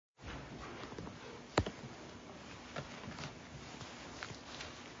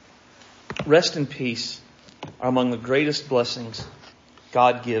Rest and peace are among the greatest blessings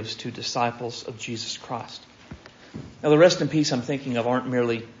God gives to disciples of Jesus Christ. Now, the rest and peace I'm thinking of aren't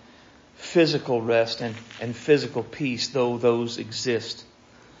merely physical rest and physical peace, though those exist.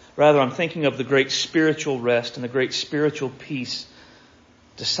 Rather, I'm thinking of the great spiritual rest and the great spiritual peace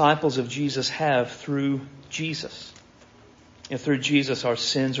disciples of Jesus have through Jesus. And through Jesus, our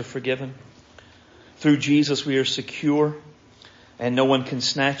sins are forgiven. Through Jesus, we are secure, and no one can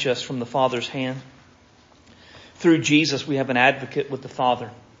snatch us from the Father's hand. Through Jesus, we have an advocate with the Father.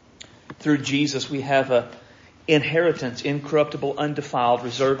 Through Jesus, we have an inheritance, incorruptible, undefiled,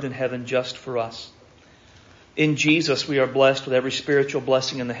 reserved in heaven just for us. In Jesus, we are blessed with every spiritual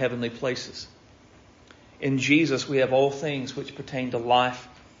blessing in the heavenly places. In Jesus, we have all things which pertain to life,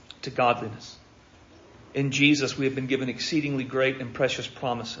 to godliness. In Jesus, we have been given exceedingly great and precious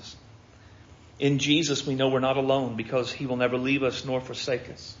promises. In Jesus, we know we're not alone because He will never leave us nor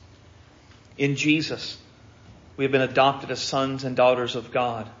forsake us. In Jesus, we have been adopted as sons and daughters of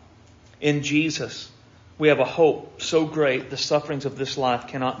God. In Jesus, we have a hope so great the sufferings of this life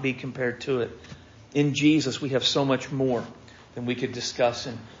cannot be compared to it. In Jesus, we have so much more than we could discuss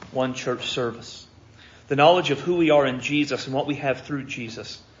in one church service. The knowledge of who we are in Jesus and what we have through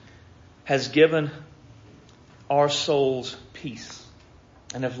Jesus has given our souls peace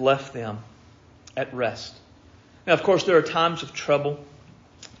and have left them at rest. Now, of course, there are times of trouble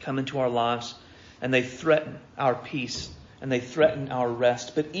come into our lives and they threaten our peace and they threaten our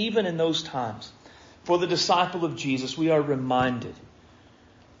rest. But even in those times, for the disciple of Jesus, we are reminded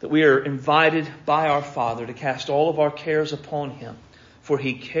that we are invited by our Father to cast all of our cares upon Him, for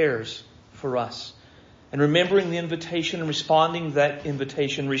He cares for us. And remembering the invitation and responding to that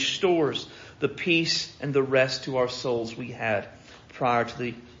invitation restores the peace and the rest to our souls we had prior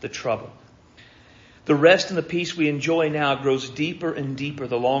to the trouble. The rest and the peace we enjoy now grows deeper and deeper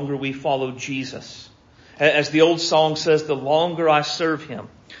the longer we follow Jesus. As the old song says, the longer I serve Him,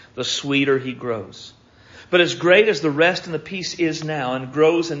 the sweeter He grows. But as great as the rest and the peace is now and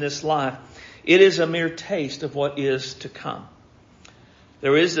grows in this life, it is a mere taste of what is to come.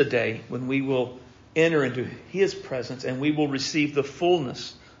 There is a day when we will enter into His presence and we will receive the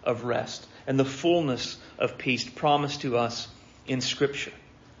fullness of rest and the fullness of peace promised to us in Scripture.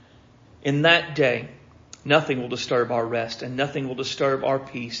 In that day, nothing will disturb our rest and nothing will disturb our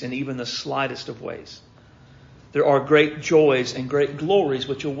peace in even the slightest of ways. There are great joys and great glories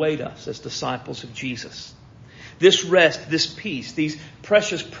which await us as disciples of Jesus. This rest, this peace, these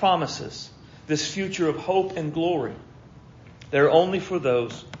precious promises, this future of hope and glory, they're only for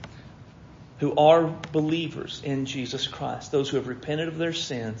those who are believers in Jesus Christ, those who have repented of their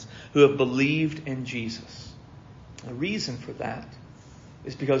sins, who have believed in Jesus. The reason for that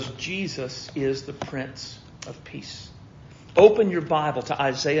is because Jesus is the Prince of Peace. Open your Bible to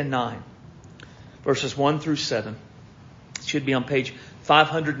Isaiah 9, verses 1 through 7. It should be on page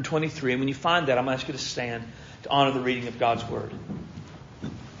 523. And when you find that, I'm going to ask you to stand to honor the reading of God's Word.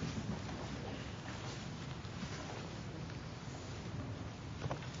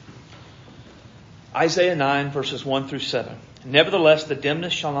 Isaiah 9, verses 1 through 7. Nevertheless, the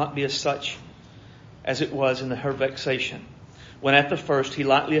dimness shall not be as such as it was in her vexation, when at the first He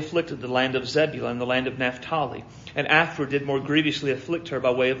lightly afflicted the land of Zebulun and the land of Naphtali, and afterward did more grievously afflict her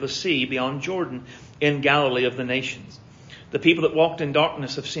by way of the sea beyond Jordan in Galilee of the nations. The people that walked in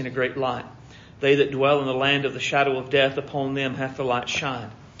darkness have seen a great light. They that dwell in the land of the shadow of death, upon them hath the light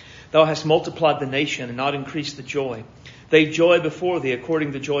shined. Thou hast multiplied the nation and not increased the joy. They joy before Thee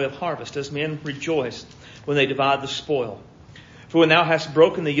according to the joy of harvest, as men rejoice when they divide the spoil. For when Thou hast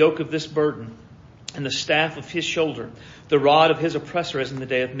broken the yoke of this burden, and the staff of his shoulder, the rod of his oppressor as in the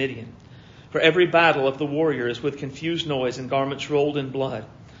day of Midian. For every battle of the warrior is with confused noise and garments rolled in blood.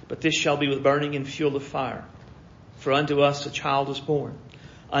 But this shall be with burning and fuel of fire. For unto us a child is born,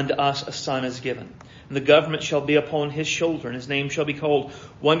 unto us a son is given. And the government shall be upon his shoulder, and his name shall be called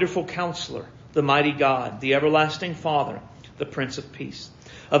Wonderful Counselor, the Mighty God, the Everlasting Father, the Prince of Peace.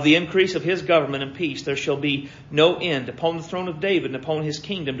 Of the increase of His government and peace there shall be no end upon the throne of David and upon His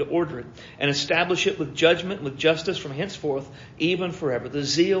kingdom, to order it and establish it with judgment and with justice from henceforth, even forever. The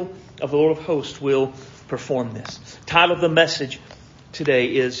zeal of the Lord of hosts will perform this. The title of the message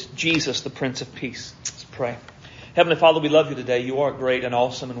today is Jesus, the Prince of Peace. Let's pray. Heavenly Father, we love You today. You are great and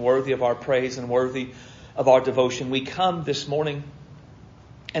awesome and worthy of our praise and worthy of our devotion. We come this morning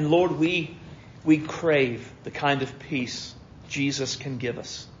and Lord, we crave the kind of peace Jesus can give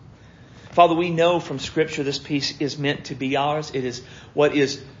us. Father, we know from Scripture this peace is meant to be ours. It is what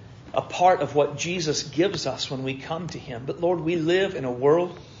is a part of what Jesus gives us when we come to Him. But Lord, we live in a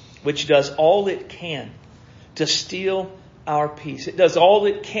world which does all it can to steal our peace. It does all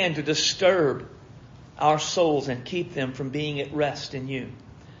it can to disturb our souls and keep them from being at rest in you.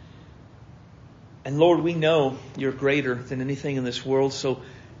 And Lord, we know you're greater than anything in this world, so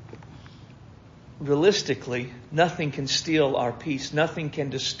realistically, nothing can steal our peace. Nothing can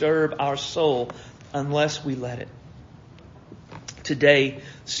disturb our soul unless we let it. Today,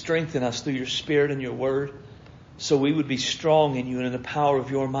 strengthen us through your Spirit and your Word, so we would be strong in you and in the power of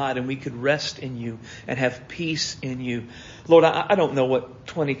your might, and we could rest in you and have peace in you. Lord, I don't know what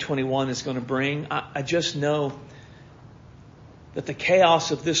 2021 is going to bring. I just know that the chaos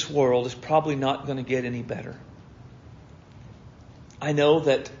of this world is probably not going to get any better. I know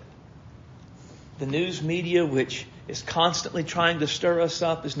that the news media, which is constantly trying to stir us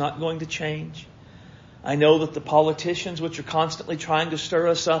up, is not going to change. I know that the politicians, which are constantly trying to stir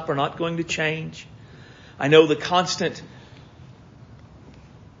us up, are not going to change. I know the constant,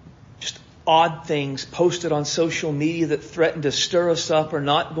 just odd things posted on social media that threaten to stir us up are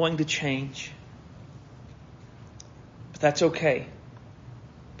not going to change. But that's okay,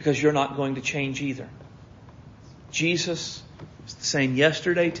 because you're not going to change either. Jesus is the same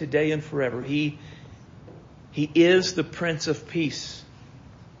yesterday, today, and forever. He is the Prince of Peace,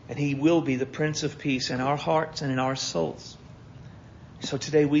 and He will be the Prince of Peace in our hearts and in our souls. So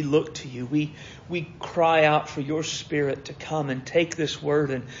today we look to you. We cry out for your Spirit to come and take this word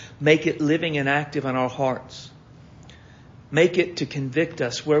and make it living and active in our hearts. Make it to convict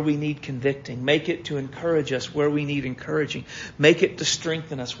us where we need convicting. Make it to encourage us where we need encouraging. Make it to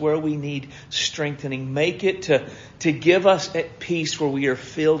strengthen us where we need strengthening. Make it to give us at peace where we are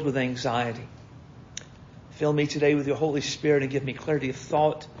filled with anxiety. Fill me today with your Holy Spirit and give me clarity of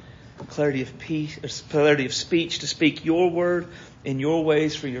thought, clarity of peace, clarity of speech to speak your word in your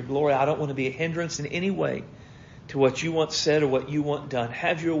ways for your glory. I don't want to be a hindrance in any way to what you want said or what you want done.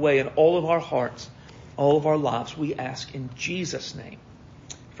 Have your way in all of our hearts, all of our lives. We ask in Jesus' name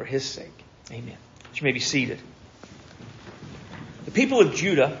for His sake. Amen. You may be seated. The people of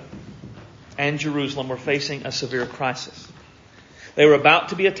Judah and Jerusalem were facing a severe crisis. They were about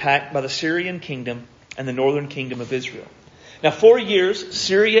to be attacked by the Syrian kingdom and the northern kingdom of Israel. Now, for years,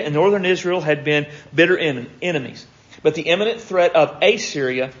 Syria and northern Israel had been bitter enemies. But the imminent threat of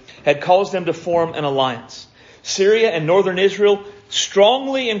Assyria had caused them to form an alliance. Syria and northern Israel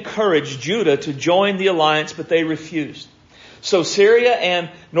strongly encouraged Judah to join the alliance, but they refused. So Syria and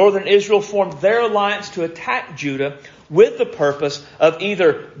northern Israel formed their alliance to attack Judah with the purpose of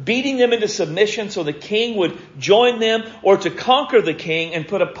either beating them into submission so the king would join them, or to conquer the king and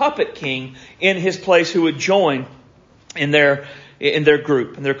put a puppet king in his place who would join in their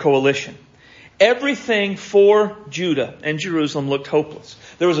group, in their coalition. Everything for Judah and Jerusalem looked hopeless.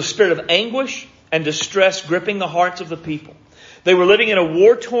 There was a spirit of anguish and distress gripping the hearts of the people. They were living in a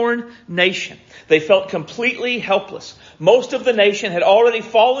war-torn nation. They felt completely helpless. Most of the nation had already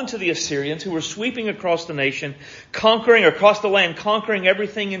fallen to the Assyrians, who were sweeping across the nation, conquering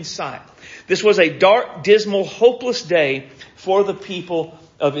everything in sight. This was a dark, dismal, hopeless day for the people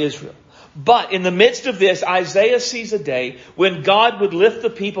of Israel. But in the midst of this, Isaiah sees a day when God would lift the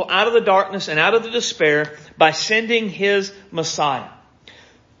people out of the darkness and out of the despair by sending His Messiah.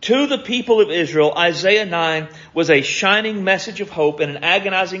 To the people of Israel, Isaiah 9 was a shining message of hope and an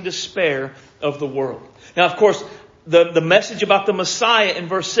agonizing despair of the world. Now, of course, the message about the Messiah in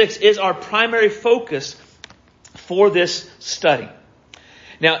verse 6 is our primary focus for this study.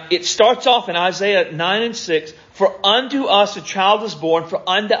 Now, it starts off in Isaiah 9 and 6, "For unto us a child is born, for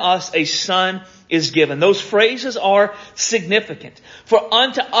unto us a son is given." Those phrases are significant. For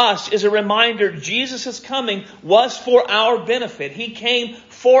unto us is a reminder Jesus' coming was for our benefit. He came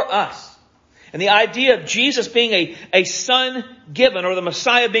for us. And the idea of Jesus being a son given, or the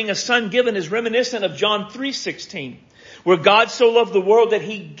Messiah being a son given, is reminiscent of John 3:16. Where God so loved the world that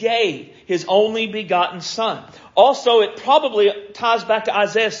He gave His only begotten Son. Also, it probably ties back to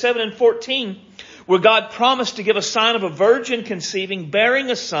Isaiah 7 and 14, where God promised to give a sign of a virgin conceiving,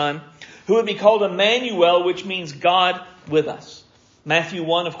 bearing a son, who would be called Emmanuel, which means God with us. Matthew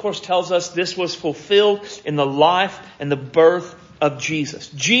 1, of course, tells us this was fulfilled in the life and the birth of Jesus.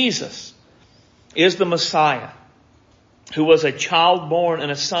 Jesus is the Messiah, who was a child born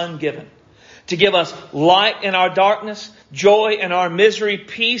and a son given, to give us light in our darkness, joy in our misery,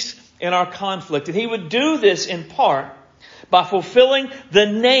 peace in our conflict. And He would do this in part by fulfilling the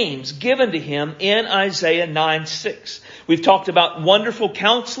names given to Him in Isaiah 9:6. We've talked about Wonderful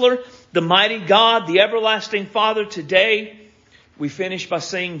Counselor, the Mighty God, the Everlasting Father. Today, we finish by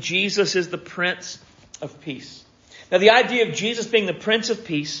saying Jesus is the Prince of Peace. Now, the idea of Jesus being the Prince of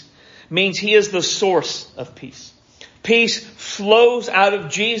Peace means He is the source of peace. Peace flows out of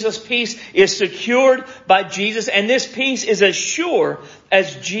Jesus. Peace is secured by Jesus. And this peace is as sure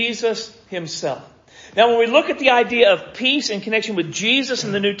as Jesus Himself. Now, when we look at the idea of peace in connection with Jesus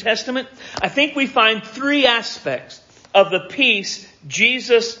in the New Testament, I think we find three aspects of the peace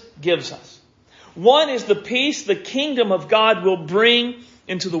Jesus gives us. One is the peace the kingdom of God will bring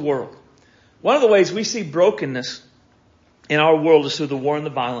into the world. One of the ways we see brokenness in our world is through the war and the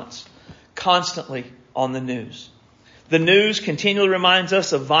violence, constantly on the news. The news continually reminds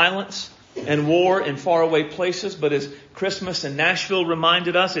us of violence and war in faraway places, but as Christmas in Nashville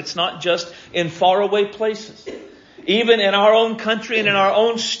reminded us, it's not just in faraway places. Even in our own country and in our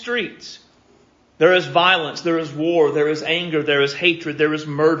own streets, there is violence, there is war, there is anger, there is hatred, there is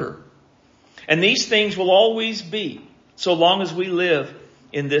murder. And these things will always be so long as we live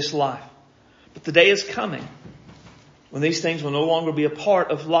in this life. But the day is coming when these things will no longer be a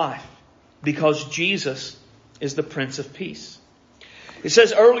part of life because Jesus is the Prince of Peace. It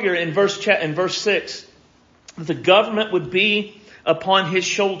says earlier in verse 6 that the government would be upon His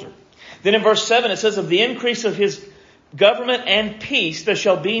shoulder. Then in verse 7 it says, of the increase of His government and peace there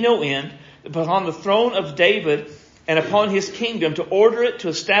shall be no end upon the throne of David and upon His kingdom, to order it, to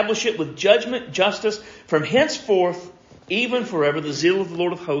establish it with judgment, justice from henceforth, even forever. The zeal of the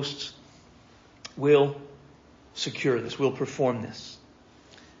Lord of hosts will secure this, will perform this.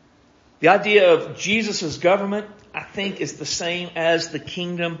 The idea of Jesus' government, I think, is the same as the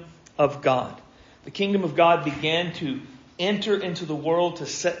kingdom of God. The kingdom of God began to enter into the world to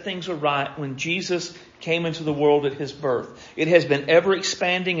set things aright when Jesus came into the world at His birth. It has been ever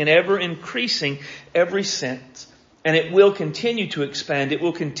expanding and ever increasing ever since. And it will continue to expand. It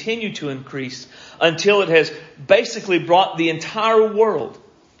will continue to increase until it has basically brought the entire world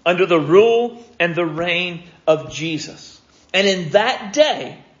under the rule and the reign of Jesus. And in that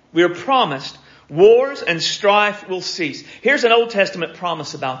day, we are promised wars and strife will cease. Here's an Old Testament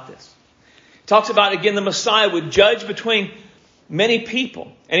promise about this. It talks about, again, the Messiah would judge between many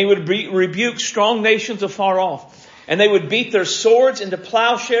people, and He would rebuke strong nations afar off. And they would beat their swords into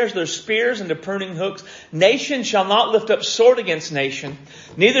plowshares, their spears into pruning hooks. Nation shall not lift up sword against nation,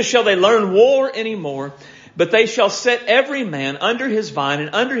 neither shall they learn war anymore. But they shall set every man under his vine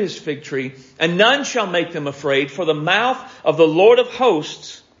and under his fig tree, and none shall make them afraid, for the mouth of the Lord of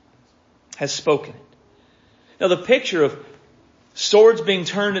hosts has spoken it. Now the picture of swords being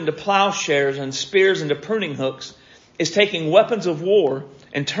turned into plowshares and spears into pruning hooks is taking weapons of war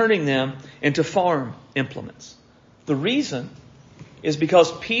and turning them into farm implements. The reason is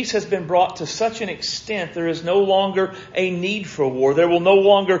because peace has been brought to such an extent there is no longer a need for war. There will no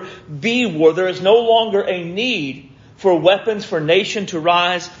longer be war. There is no longer a need for weapons for nation to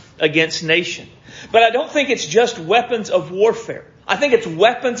rise against nation. But I don't think it's just weapons of warfare. I think it's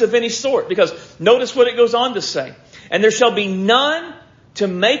weapons of any sort, because notice what it goes on to say. And there shall be none to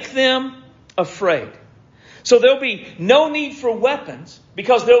make them afraid. So there'll be no need for weapons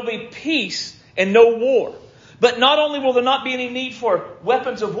because there'll be peace and no war. But not only will there not be any need for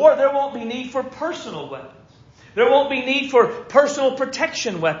weapons of war, there won't be need for personal weapons. There won't be need for personal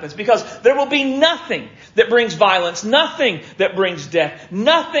protection weapons, because there will be nothing that brings violence, nothing that brings death,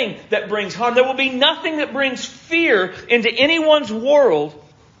 nothing that brings harm. There will be nothing that brings fear into anyone's world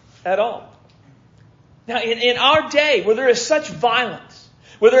at all. Now, in our day, where there is such violence,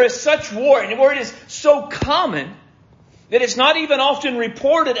 where there is such war, and where it is so common that it's not even often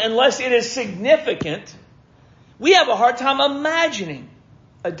reported unless it is significant, we have a hard time imagining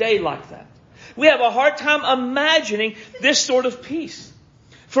a day like that. We have a hard time imagining this sort of peace.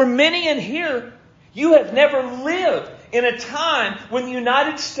 For many in here, you have never lived in a time when the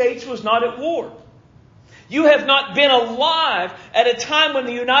United States was not at war. You have not been alive at a time when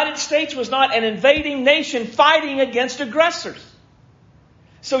the United States was not an invading nation fighting against aggressors.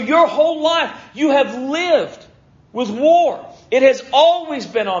 So your whole life, you have lived with war. It has always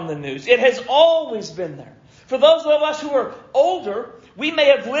been on the news. It has always been there. For those of us who are older, we may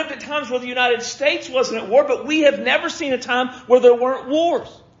have lived at times where the United States wasn't at war, but we have never seen a time where there weren't wars.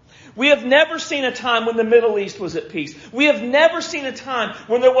 We have never seen a time when the Middle East was at peace. We have never seen a time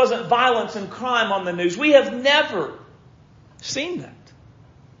when there wasn't violence and crime on the news. We have never seen that.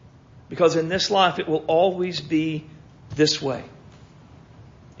 Because in this life, it will always be this way.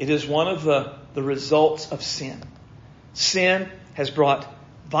 It is one of the results of sin. Sin has brought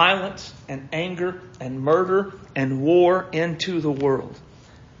violence and anger and murder and war into the world.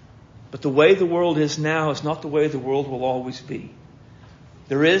 But the way the world is now is not the way the world will always be.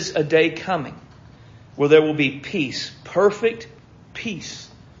 There is a day coming where there will be peace, perfect peace,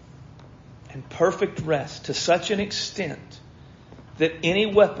 and perfect rest to such an extent that any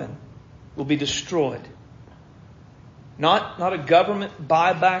weapon will be destroyed Not a government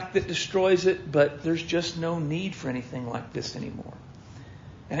buyback that destroys it, but there's just no need for anything like this anymore.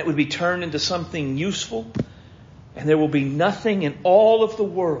 And it would be turned into something useful, and there will be nothing in all of the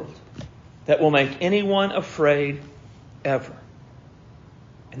world that will make anyone afraid ever.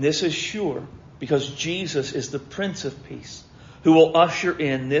 And this is sure because Jesus is the Prince of Peace, who will usher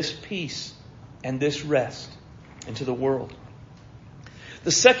in this peace and this rest into the world.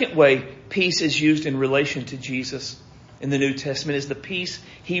 The second way peace is used in relation to Jesus in the New Testament is the peace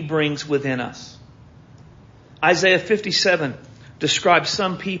He brings within us. Isaiah 57 describes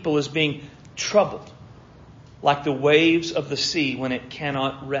some people as being troubled, like the waves of the sea when it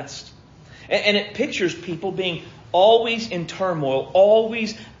cannot rest. And it pictures people being always in turmoil,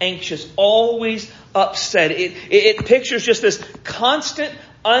 always anxious, always upset. It pictures just this constant,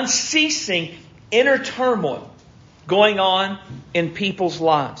 unceasing inner turmoil going on in people's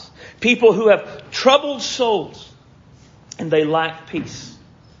lives. People who have troubled souls and they lack peace.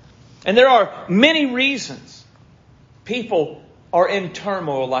 And there are many reasons people are in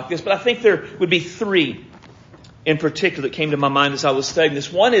turmoil like this, but I think there would be three in particular that came to my mind as I was studying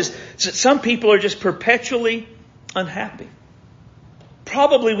this. One is that some people are just perpetually unhappy.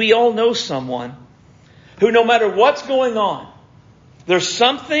 Probably we all know someone who, no matter what's going on, there's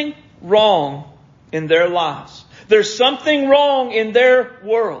something wrong in their lives. There's something wrong in their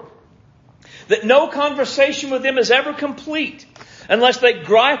world. That no conversation with them is ever complete unless they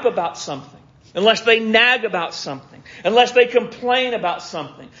gripe about something, unless they nag about something, unless they complain about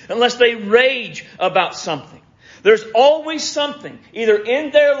something, unless they rage about something. There's always something, either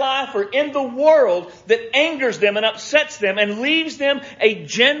in their life or in the world, that angers them and upsets them and leaves them a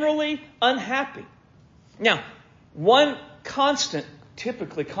generally unhappy. Now, one constant,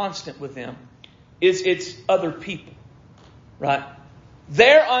 typically constant with them, is it's other people. Right?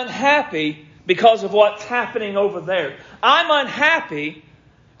 They're unhappy because of what's happening over there. I'm unhappy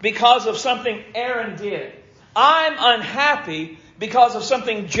because of something Aaron did. I'm unhappy because of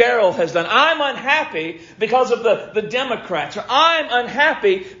something Gerald has done. I'm unhappy because of the Democrats. Or I'm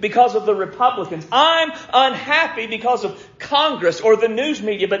unhappy because of the Republicans. I'm unhappy because of Congress or the news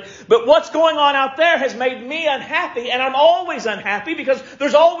media. But what's going on out there has made me unhappy, and I'm always unhappy because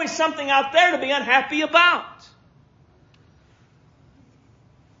there's always something out there to be unhappy about.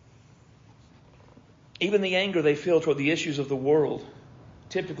 Even the anger they feel toward the issues of the world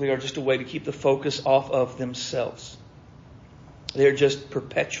typically are just a way to keep the focus off of themselves. They're just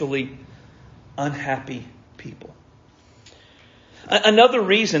perpetually unhappy people. Another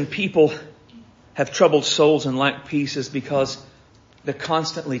reason people have troubled souls and lack peace is because they're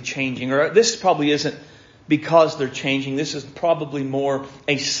constantly changing. Or this probably isn't because they're changing. This is probably more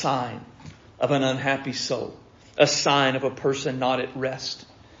a sign of an unhappy soul. A sign of a person not at rest.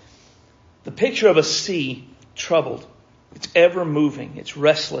 The picture of a sea troubled. It's ever moving. It's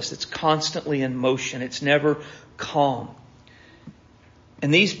restless. It's constantly in motion. It's never calm.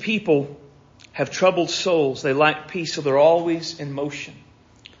 And these people have troubled souls. They lack peace, so they're always in motion.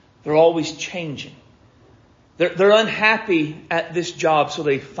 They're always changing. They're unhappy at this job, so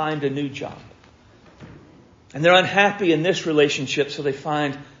they find a new job. And they're unhappy in this relationship, so they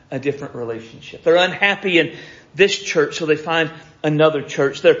find a different relationship. They're unhappy in this church, so they find another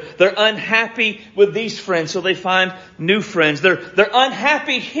church. They're unhappy with these friends, so they find new friends. They're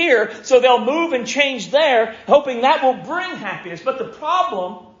unhappy here, so they'll move and change there, hoping that will bring happiness. But the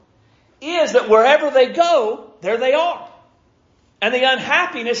problem is that wherever they go, there they are. And the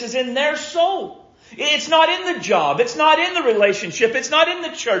unhappiness is in their soul. It's not in the job. It's not in the relationship. It's not in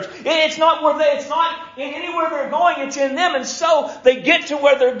the church. It's not in anywhere they're going. It's in them. And so they get to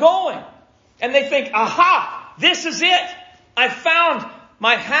where they're going. And they think, aha, this is it. I found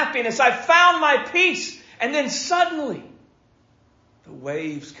my happiness. I found my peace. And then suddenly, the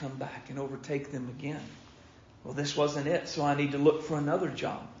waves come back and overtake them again. Well, this wasn't it, so I need to look for another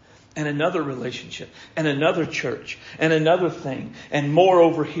job. And another relationship. And another church. And another thing. And more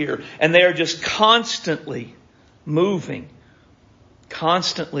over here. And they are just constantly moving.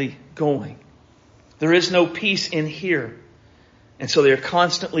 Constantly going. There is no peace in here. And so they are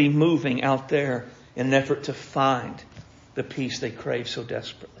constantly moving out there in an effort to find the peace they crave so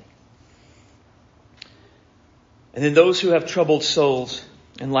desperately. And then those who have troubled souls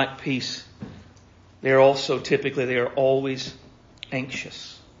and lack peace, they are always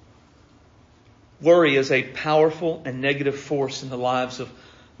anxious. Worry is a powerful and negative force in the lives of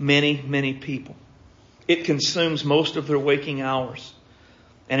many, many people. It consumes most of their waking hours,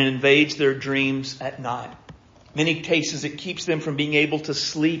 and it invades their dreams at night. Many cases it keeps them from being able to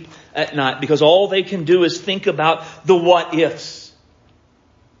sleep at night because all they can do is think about the what ifs.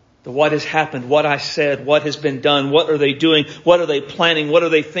 The what has happened, what I said, what has been done, what are they doing, what are they planning, what are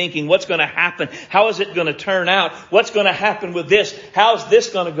they thinking, what's going to happen, how is it going to turn out, what's going to happen with this, how's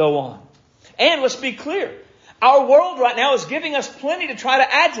this going to go on. And let's be clear, our world right now is giving us plenty to try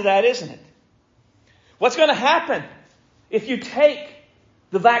to add to that, isn't it? What's going to happen if you take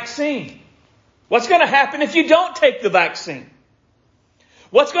the vaccine? What's going to happen if you don't take the vaccine?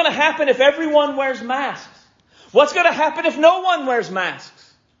 What's going to happen if everyone wears masks? What's going to happen if no one wears masks?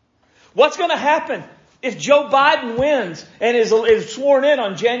 What's going to happen if Joe Biden wins and is sworn in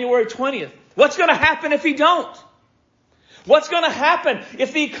on January 20th? What's going to happen if he don't? What's going to happen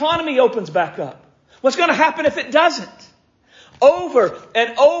if the economy opens back up? What's going to happen if it doesn't? Over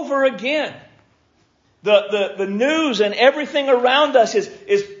and over again, the news and everything around us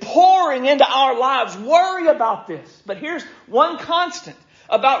is pouring into our lives. Worry about this. But here's one constant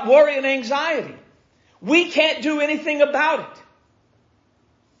about worry and anxiety. We can't do anything about it.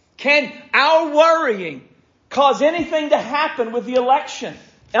 Can our worrying cause anything to happen with the election?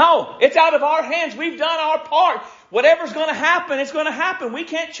 No, it's out of our hands. We've done our part. Whatever's going to happen, it's going to happen. We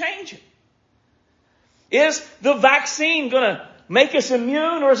can't change it. Is the vaccine going to make us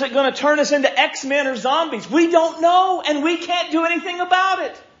immune, or is it going to turn us into X-Men or zombies? We don't know, and we can't do anything about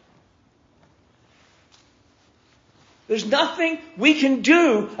it. There's nothing we can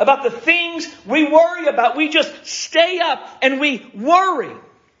do about the things we worry about. We just stay up and we worry.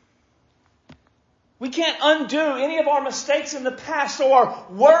 We can't undo any of our mistakes in the past, so our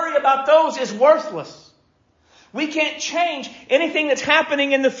worry about those is worthless. We can't change anything that's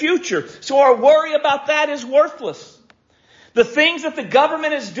happening in the future, so our worry about that is worthless. The things that the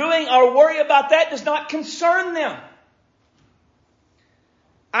government is doing, our worry about that does not concern them.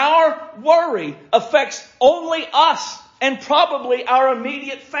 Our worry affects only us and probably our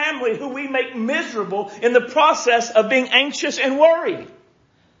immediate family, who we make miserable in the process of being anxious and worried.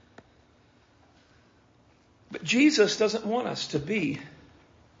 But Jesus doesn't want us to be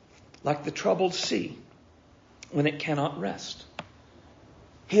like the troubled sea when it cannot rest.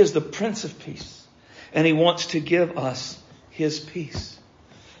 He is the Prince of Peace, and He wants to give us His peace.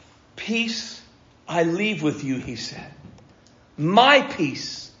 Peace I leave with you, He said. My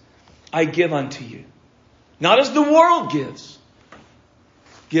peace I give unto you. Not as the world gives,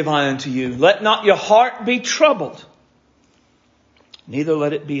 give I unto you. Let not your heart be troubled, neither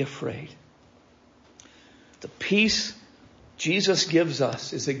let it be afraid. The peace Jesus gives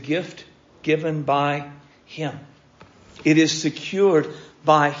us is a gift given by Him. It is secured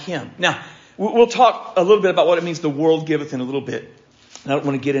by Him. Now, we'll talk a little bit about what it means the world giveth in a little bit. I don't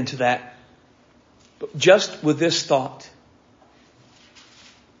want to get into that. But just with this thought,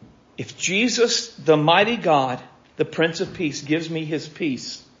 if Jesus, the mighty God, the Prince of Peace, gives me His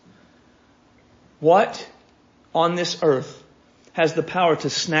peace, what on this earth has the power to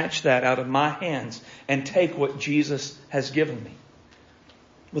snatch that out of my hands and take what Jesus has given me?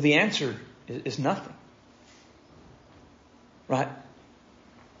 Well, the answer is nothing. Right?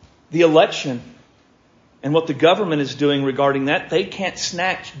 The election and what the government is doing regarding that, they can't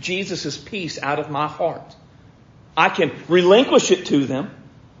snatch Jesus' peace out of my heart. I can relinquish it to them,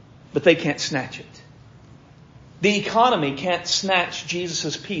 but they can't snatch it. The economy can't snatch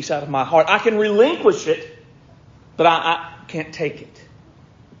Jesus' peace out of my heart. I can relinquish it, but I can't take it.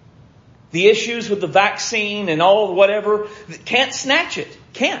 The issues with the vaccine and all whatever, can't snatch it.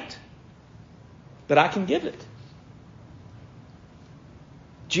 Can't. But I can give it.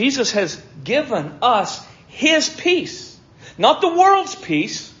 Jesus has given us His peace. Not the world's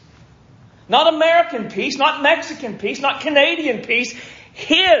peace. Not American peace. Not Mexican peace. Not Canadian peace.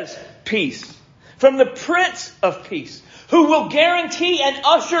 His peace. From the Prince of Peace, who will guarantee and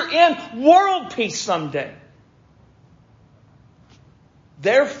usher in world peace someday.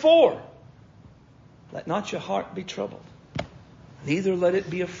 Therefore, let not your heart be troubled, neither let it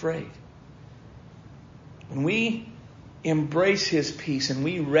be afraid. When we embrace His peace and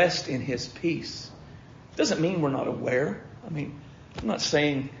we rest in His peace, it doesn't mean we're not aware. I mean, I'm not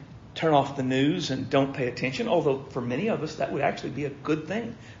saying turn off the news and don't pay attention, although for many of us that would actually be a good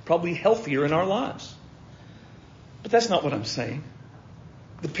thing, probably healthier in our lives. But that's not what I'm saying.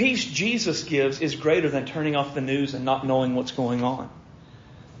 The peace Jesus gives is greater than turning off the news and not knowing what's going on.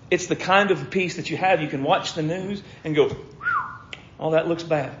 It's the kind of peace that you have. You can watch the news and go, oh, that looks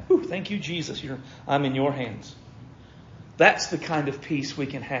bad. Whew, thank you, Jesus. I'm in your hands. That's the kind of peace we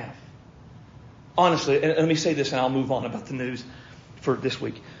can have. Honestly, and let me say this and I'll move on about the news for this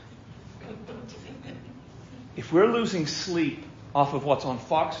week. If we're losing sleep off of what's on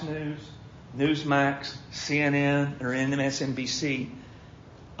Fox News, Newsmax, CNN, or MSNBC,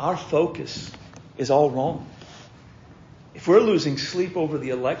 our focus is all wrong. If we're losing sleep over the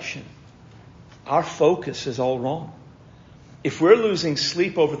election, our focus is all wrong. If we're losing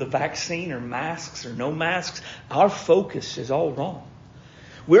sleep over the vaccine or masks or no masks, our focus is all wrong.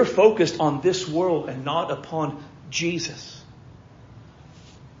 We're focused on this world and not upon Jesus.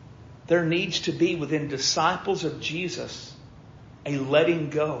 There needs to be within disciples of Jesus a letting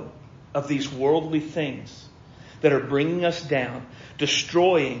go of these worldly things that are bringing us down,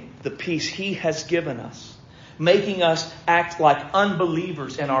 destroying the peace He has given us, making us act like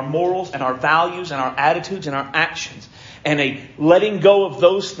unbelievers in our morals and our values and our attitudes and our actions, and a letting go of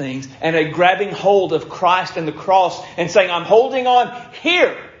those things and a grabbing hold of Christ and the cross and saying, I'm holding on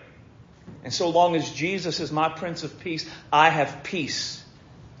here. And so long as Jesus is my Prince of Peace, I have peace.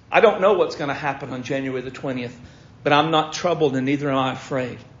 I don't know what's going to happen on January the 20th, but I'm not troubled and neither am I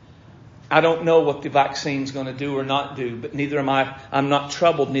afraid. I don't know what the vaccine's going to do or not do, but neither am I. I'm not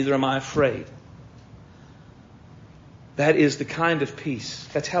troubled, neither am I afraid. That is the kind of peace.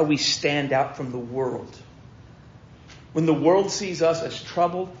 That's how we stand out from the world. When the world sees us as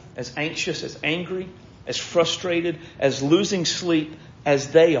troubled, as anxious, as angry, as frustrated, as losing sleep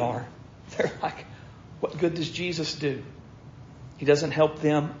as they are, they're like, what good does Jesus do? He doesn't help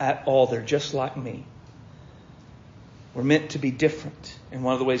them at all. They're just like me. We're meant to be different. And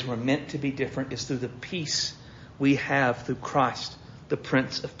one of the ways we're meant to be different is through the peace we have through Christ, the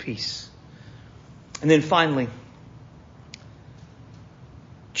Prince of Peace. And then finally,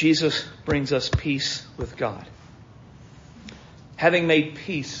 Jesus brings us peace with God. Having made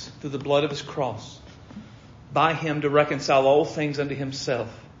peace through the blood of His cross, by Him to reconcile all things unto Himself.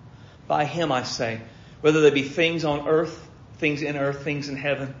 By Him, I say, whether they be things on earth, things in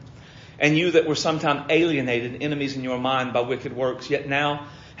heaven. And you that were sometime alienated, enemies in your mind by wicked works, yet now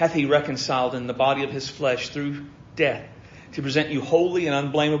hath He reconciled in the body of His flesh through death, to present you holy and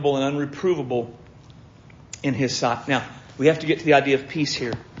unblameable and unreprovable in His sight. Now, we have to get to the idea of peace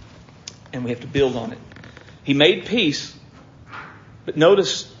here, and we have to build on it. He made peace, but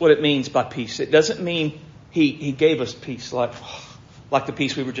notice what it means by peace. It doesn't mean He gave us peace like the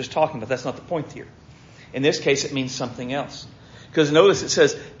peace we were just talking about. That's not the point here. In this case, it means something else. Because notice it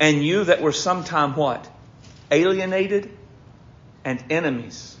says, and you that were sometime what? Alienated and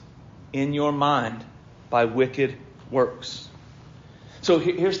enemies in your mind by wicked works. So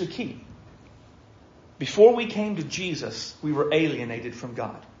here's the key. Before we came to Jesus, we were alienated from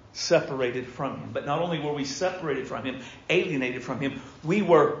God, separated from Him. But not only were we separated from Him, alienated from Him, we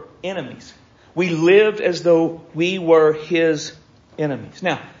were enemies. We lived as though we were His enemies.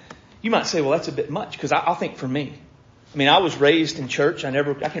 Now, you might say, well, that's a bit much, because I think for me, I was raised in church. I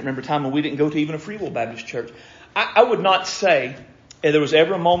can't remember a time when we didn't go to even a Free Will Baptist church. I would not say there was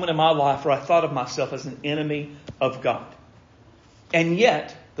ever a moment in my life where I thought of myself as an enemy of God. And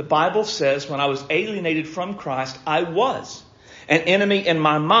yet, the Bible says when I was alienated from Christ, I was an enemy in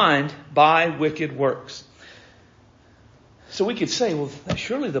my mind by wicked works. So we could say, well,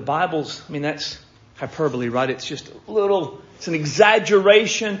 surely the Bible's, that's hyperbole, right? It's just it's an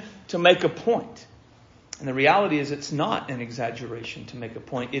exaggeration to make a point. And the reality is it's not an exaggeration to make a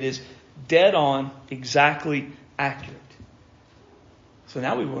point. It is dead on, exactly accurate. So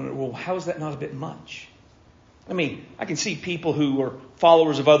now we wonder, well, how is that not a bit much? I can see people who are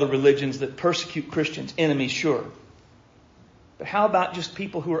followers of other religions that persecute Christians, enemies, sure. But how about just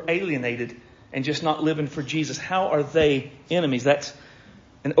people who are alienated and just not living for Jesus? How are they enemies? That's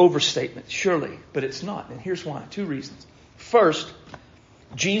an overstatement, surely, but it's not. And here's why. 2 reasons. First,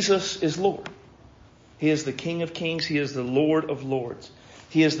 Jesus is Lord. He is the King of Kings. He is the Lord of Lords.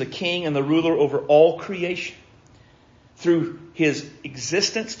 He is the King and the ruler over all creation. Through His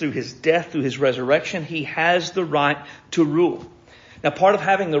existence, through His death, through His resurrection, He has the right to rule. Now, part of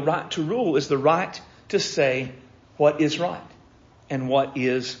having the right to rule is the right to say what is right and what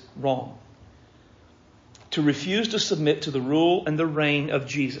is wrong. To refuse to submit to the rule and the reign of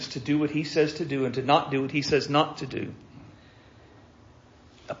Jesus, to do what He says to do and to not do what He says not to do.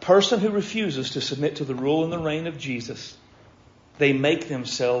 A person who refuses to submit to the rule and the reign of Jesus, they make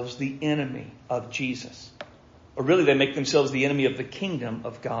themselves the enemy of Jesus. Or really, they make themselves the enemy of the kingdom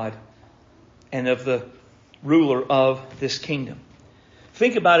of God and of the ruler of this kingdom.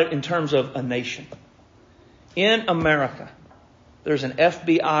 Think about it in terms of a nation. In America, there's an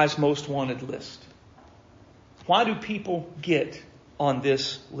FBI's most wanted list. Why do people get on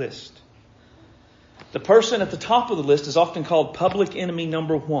this list? The person at the top of the list is often called public enemy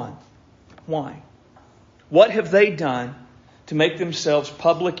number 1. Why? What have they done to make themselves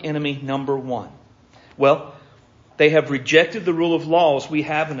public enemy number 1? Well, they have rejected the rule of laws we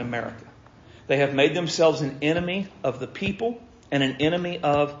have in America. They have made themselves an enemy of the people and an enemy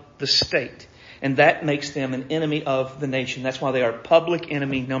of the state. And that makes them an enemy of the nation. That's why they are public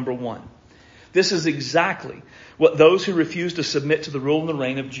enemy number one. This is exactly what those who refuse to submit to the rule and the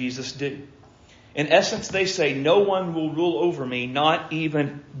reign of Jesus do. In essence, they say, no one will rule over me, not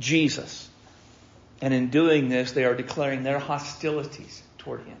even Jesus. And in doing this, they are declaring their hostilities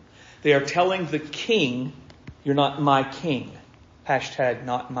toward him. They are telling the king, you're not my king. Hashtag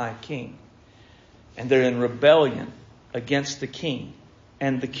not my king. And they're in rebellion against the king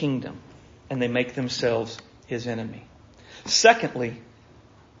and the kingdom. And they make themselves his enemy. Secondly,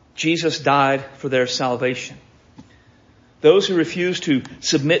 Jesus died for their salvation. Those who refuse to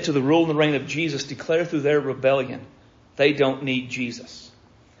submit to the rule and the reign of Jesus declare through their rebellion they don't need Jesus.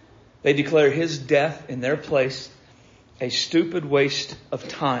 They declare his death in their place a stupid waste of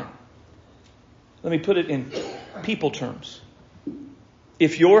time. Let me put it in people terms.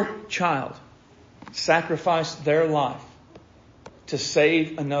 If your child sacrificed their life to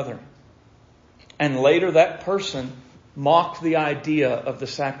save another, and later that person mocked the idea of the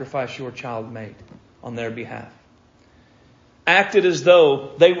sacrifice your child made on their behalf, acted as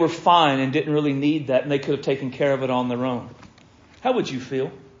though they were fine and didn't really need that and they could have taken care of it on their own, how would you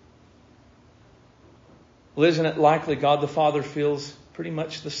feel? Well, isn't it likely God the Father feels pretty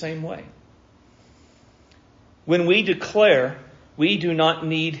much the same way? When we declare we do not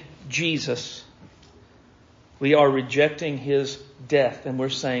need Jesus, we are rejecting his death and we're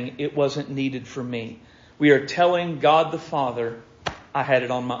saying it wasn't needed for me. We are telling God the Father, I had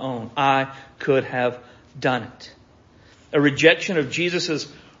it on my own. I could have done it. A rejection of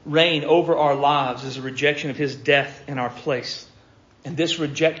Jesus' reign over our lives is a rejection of his death in our place. And this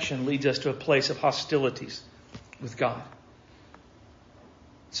rejection leads us to a place of hostilities with God.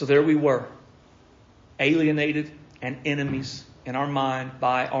 So there we were, alienated and enemies in our mind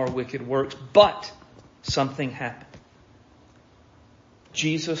by our wicked works. But something happened.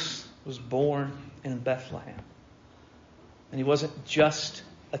 Jesus was born in Bethlehem. And he wasn't just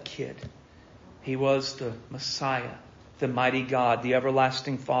a kid. He was the Messiah, the mighty God, the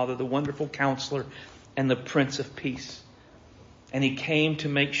everlasting Father, the wonderful Counselor, and the Prince of Peace. And he came to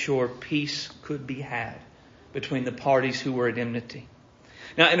make sure peace could be had between the parties who were at enmity.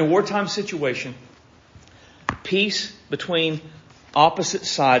 Now, in a wartime situation, peace between opposite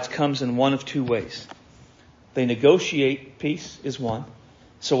sides comes in one of two ways. They negotiate peace is one.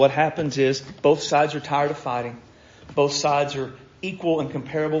 So what happens is both sides are tired of fighting. Both sides are equal and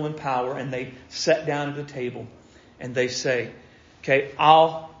comparable in power, and they sit down at the table and they say, okay,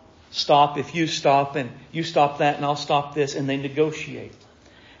 I'll stop if you stop, and you stop that and I'll stop this, and they negotiate.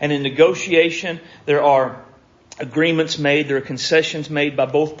 And in negotiation, there are agreements made, there are concessions made by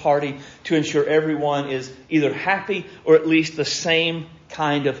both parties to ensure everyone is either happy or at least the same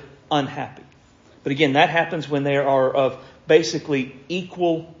kind of unhappy. But again, that happens when they are of basically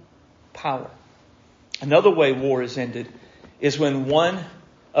equal power. Another way war is ended is when one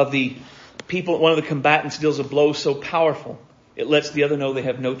of the combatants deals a blow so powerful, it lets the other know they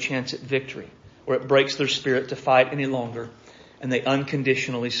have no chance at victory, or it breaks their spirit to fight any longer, and they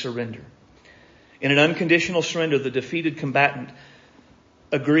unconditionally surrender. In an unconditional surrender, the defeated combatant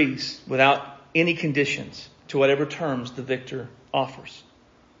agrees without any conditions to whatever terms the victor offers.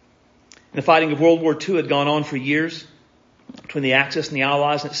 The fighting of World War II had gone on for years between the Axis and the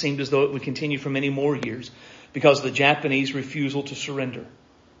Allies, and it seemed as though it would continue for many more years because of the Japanese refusal to surrender.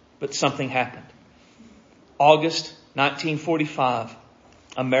 But something happened. August 1945,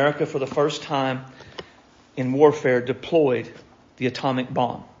 America for the first time in warfare deployed the atomic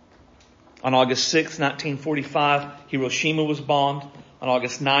bomb. On August 6, 1945, Hiroshima was bombed. On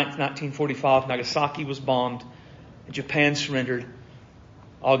August 9, 1945, Nagasaki was bombed. And Japan surrendered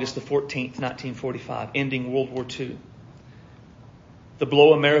August the 14th, 1945, ending World War II. The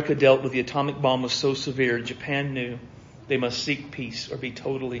blow America dealt with the atomic bomb was so severe, Japan knew they must seek peace or be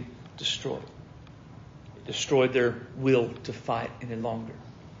totally destroyed. It destroyed their will to fight any longer.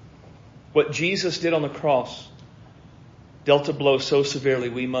 What Jesus did on the cross dealt a blow so severely,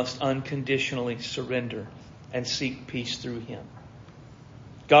 we must unconditionally surrender and seek peace through him.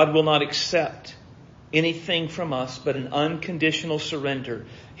 God will not accept anything from us but an unconditional surrender.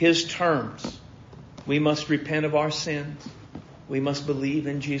 His terms. We must repent of our sins. We must believe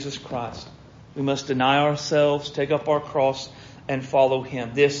in Jesus Christ. We must deny ourselves, take up our cross, and follow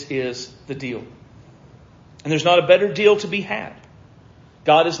him. This is the deal. And there's not a better deal to be had.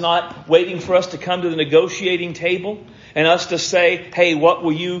 God is not waiting for us to come to the negotiating table and us to say, hey,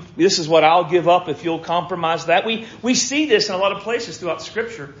 this is what I'll give up if you'll compromise that. We see this in a lot of places throughout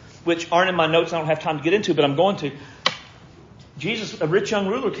Scripture, which aren't in my notes. I don't have time to get into, but I'm going to. A rich young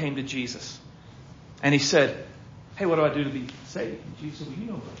ruler came to Jesus and he said, hey, what do I do to be saved? And Jesus said, well, you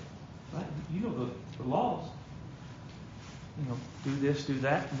know better. Right? You know the laws. Do this, do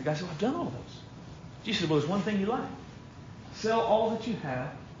that. And the guy said, I've done all those. Jesus said, well, there's one thing you lack. Sell all that you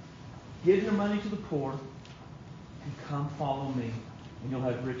have, give your money to the poor, and come follow me, and you'll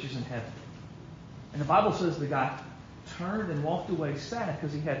have riches in heaven. And the Bible says the guy turned and walked away sad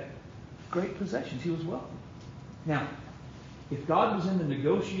because he had great possessions. He was wealthy. Now, if God was in the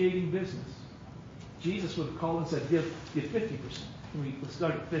negotiating business, Jesus would have called and said, give 50%. Let's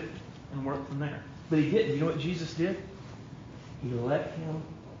start at 50 and work from there. But he didn't. You know what Jesus did? He let him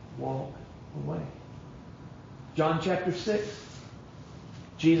walk away. John chapter 6.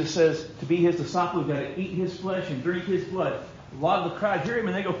 Jesus says to be his disciple, we've got to eat his flesh and drink his blood. A lot of the crowd hear him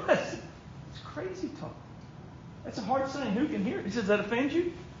and they go, it's crazy talk. That's a hard saying. Who can hear it? He says, that offends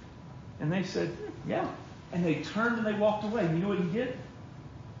you? And they said, yeah. And they turned and they walked away. And you know what he did?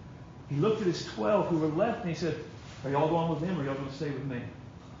 He looked at his 12 who were left and he said, are y'all going with him or are y'all going to stay with me?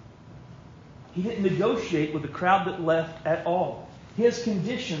 He didn't negotiate with the crowd that left at all. His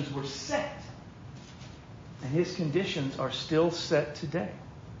conditions were set. And his conditions are still set today.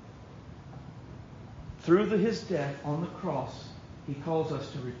 Through his death on the cross, he calls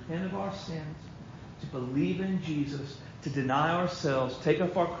us to repent of our sins, to believe in Jesus, to deny ourselves, take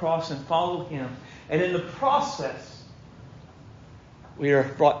up our cross and follow him. And in the process, we are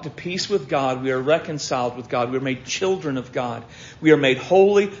brought to peace with God. We are reconciled with God. We are made children of God. We are made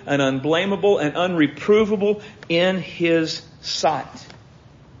holy and unblameable and unreprovable in his sight.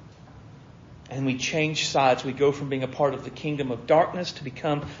 And we change sides. We go from being a part of the kingdom of darkness to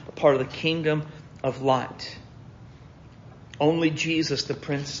become a part of the kingdom of light. Only Jesus, the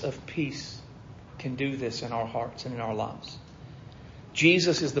Prince of Peace, can do this in our hearts and in our lives.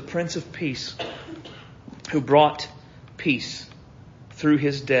 Jesus is the Prince of Peace who brought peace through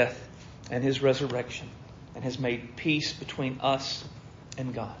his death and his resurrection and has made peace between us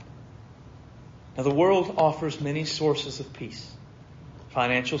and God. Now, the world offers many sources of peace.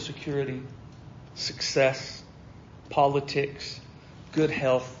 Financial security, success, politics, good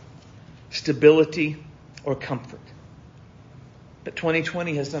health, stability, or comfort. But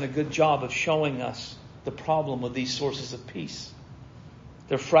 2020 has done a good job of showing us the problem with these sources of peace.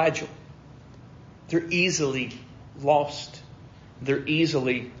 They're fragile. They're easily lost. They're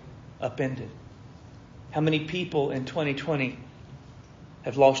easily upended. How many people in 2020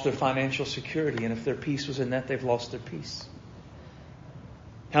 have lost their financial security? And if their peace was in that, they've lost their peace.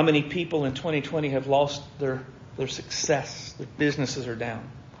 How many people in 2020 have lost their success? Their businesses are down.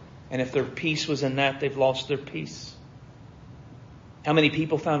 And if their peace was in that, they've lost their peace. How many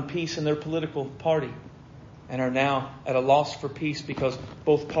people found peace in their political party and are now at a loss for peace because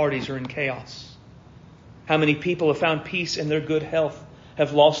both parties are in chaos? How many people have found peace in their good health,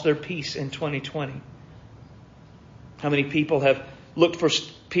 have lost their peace in 2020? How many people have looked for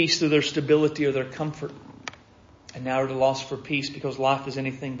peace through their stability or their comfort and now are at a loss for peace because life is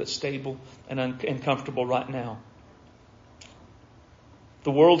anything but stable and comfortable right now?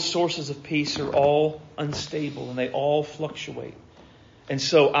 The world's sources of peace are all unstable and they all fluctuate. And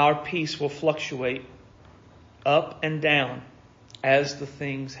so our peace will fluctuate up and down as the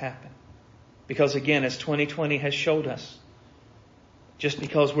things happen. Because again, as 2020 has showed us, just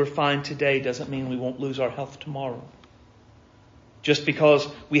because we're fine today doesn't mean we won't lose our health tomorrow. Just because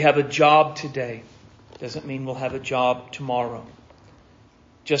we have a job today doesn't mean we'll have a job tomorrow.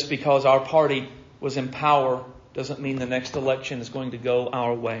 Just because our party was in power doesn't mean the next election is going to go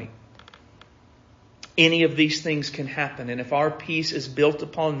our way. Any of these things can happen, and if our peace is built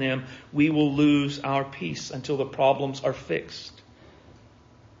upon them, we will lose our peace until the problems are fixed.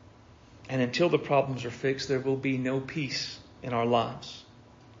 And until the problems are fixed, there will be no peace in our lives.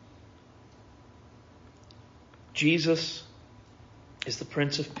 Jesus is the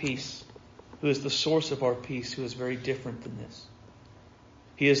Prince of Peace, who is the source of our peace, who is very different than this.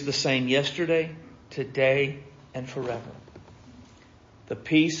 He is the same yesterday, today, and forever. The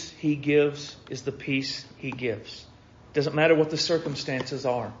peace he gives is the peace he gives. It doesn't matter what the circumstances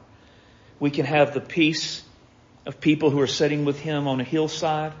are. We can have the peace of people who are sitting with him on a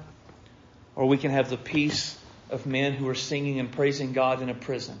hillside, or we can have the peace of men who are singing and praising God in a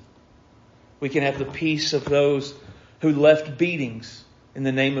prison. We can have the peace of those who left beatings in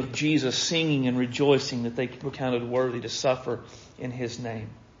the name of Jesus, singing and rejoicing that they were counted worthy to suffer in his name.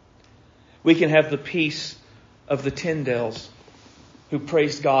 We can have the peace of the Tyndales who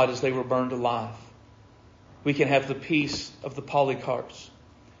praised God as they were burned alive. We can have the peace of the Polycarps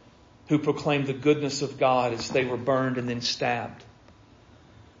who proclaimed the goodness of God as they were burned and then stabbed.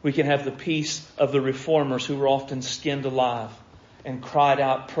 We can have the peace of the reformers who were often skinned alive and cried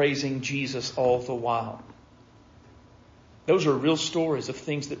out praising Jesus all the while. Those are real stories of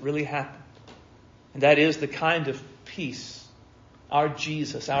things that really happened. And that is the kind of peace our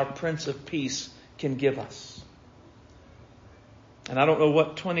Jesus, our Prince of Peace, can give us. And I don't know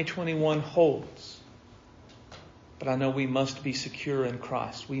what 2021 holds, but I know we must be secure in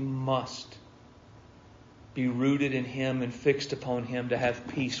Christ. We must be rooted in Him and fixed upon Him to have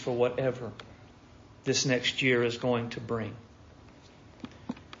peace for whatever this next year is going to bring.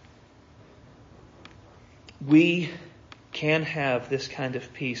 We can have this kind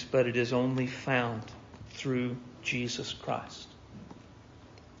of peace, but it is only found through Jesus Christ.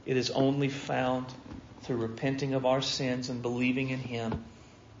 It is only found through repenting of our sins and believing in Him,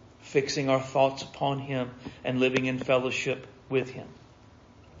 fixing our thoughts upon Him, and living in fellowship with Him.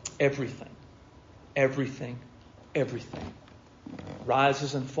 Everything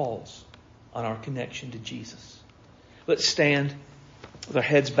rises and falls on our connection to Jesus. Let's stand with our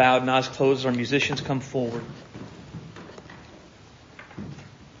heads bowed and eyes closed as our musicians come forward.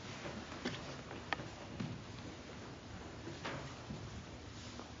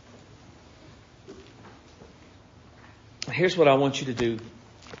 Here's what I want you to do.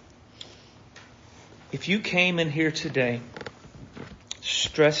 If you came in here today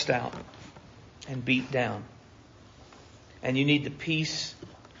stressed out and beat down, and you need the peace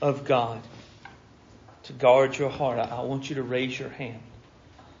of God to guard your heart, I want you to raise your hand.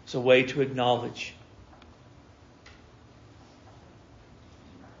 It's a way to acknowledge.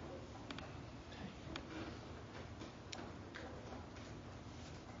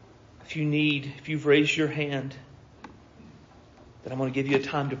 If you've raised your hand, then I'm going to give you a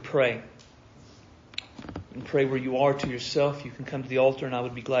time to pray. You can pray where you are to yourself. You can come to the altar and I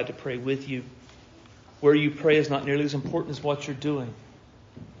would be glad to pray with you. Where you pray is not nearly as important as what you're doing.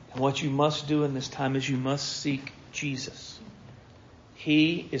 And what you must do in this time is you must seek Jesus.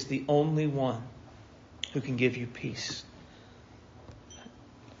 He is the only one who can give you peace.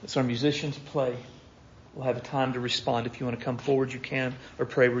 As our musicians play, we'll have a time to respond. If you want to come forward, you can, or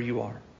pray where you are.